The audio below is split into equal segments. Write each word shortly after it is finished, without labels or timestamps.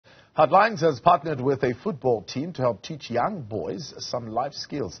Heartlines has partnered with a football team to help teach young boys some life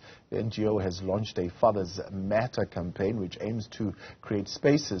skills. The NGO has launched a Fathers Matter campaign which aims to create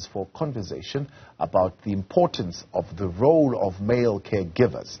spaces for conversation about the importance of the role of male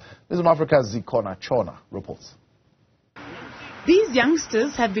caregivers. Newzroom Afrika's Zikhona Tshona reports. These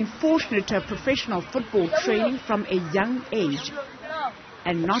youngsters have been fortunate to have professional football training from a young age.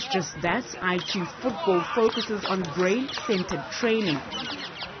 And not just that, IQ Football focuses on brain-centered training.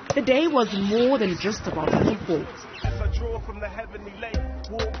 The day was more than just about football.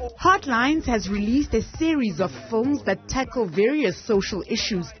 Heartlines has released a series of films that tackle various social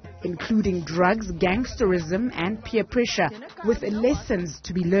issues, including drugs, gangsterism and peer pressure, with lessons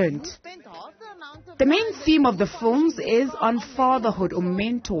to be learned. The main theme of the films is on fatherhood or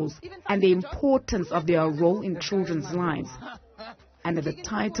mentors and the importance of their role in children's lives. Under the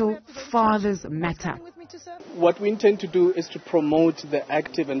title, Fathers Matter. What we intend to do is to promote the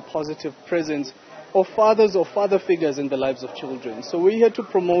active and positive presence of fathers or father figures in the lives of children. So we're here to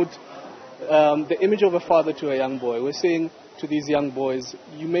promote the image of a father to a young boy. We're saying to these young boys,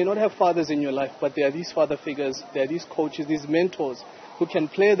 you may not have fathers in your life, but there are these father figures, there are these coaches, these mentors who can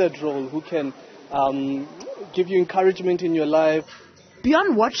play that role, who can give you encouragement in your life.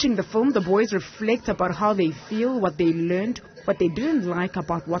 Beyond watching the film, the boys reflect about how they feel, what they learned, what they didn't like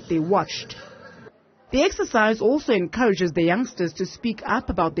about what they watched. The exercise also encourages the youngsters to speak up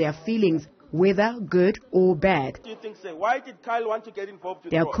about their feelings, whether good or bad. Why did Kyle want to get involved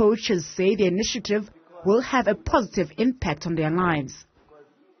with their coaches say the initiative will have a positive impact on their lives.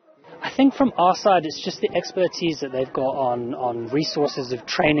 I think from our side, it's just the expertise that they've got on resources of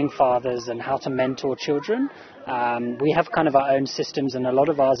training fathers and how to mentor children. We have kind of our own systems, and a lot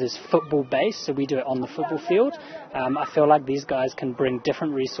of ours is football-based, so we do it on the football field. I feel like these guys can bring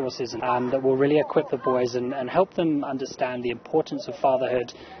different resources that will really equip the boys and help them understand the importance of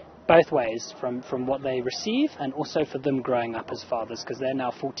fatherhood both ways, from what they receive and also for them growing up as fathers, because they're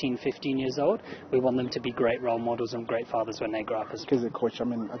now 14, 15 years old. We want them to be great role models and great fathers when they grow up as a coach. I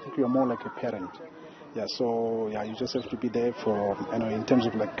think you're more like a parent. So you just have to be there for, in terms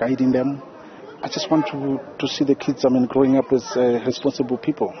of like guiding them. I just want to see the kids, growing up as responsible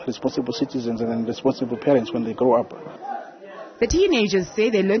people, responsible citizens and responsible parents when they grow up. The teenagers say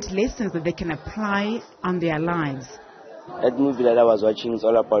they learned lessons that they can apply on their lives. That movie that I was watching is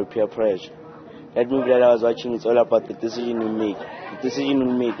all about peer pressure. That movie that I was watching is all about the decision we make. The decision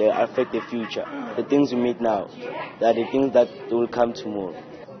we make, they affect the future. The things we make now, they are the things that will come tomorrow.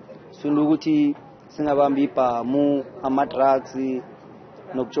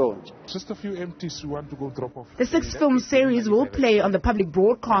 Just a few empties we want to go drop off. The 6-film series will play on the public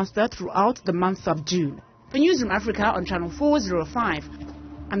broadcaster throughout the month of June. For Newzroom Afrika on Channel 405,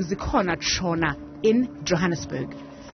 I'm Zikhona Tshona in Johannesburg.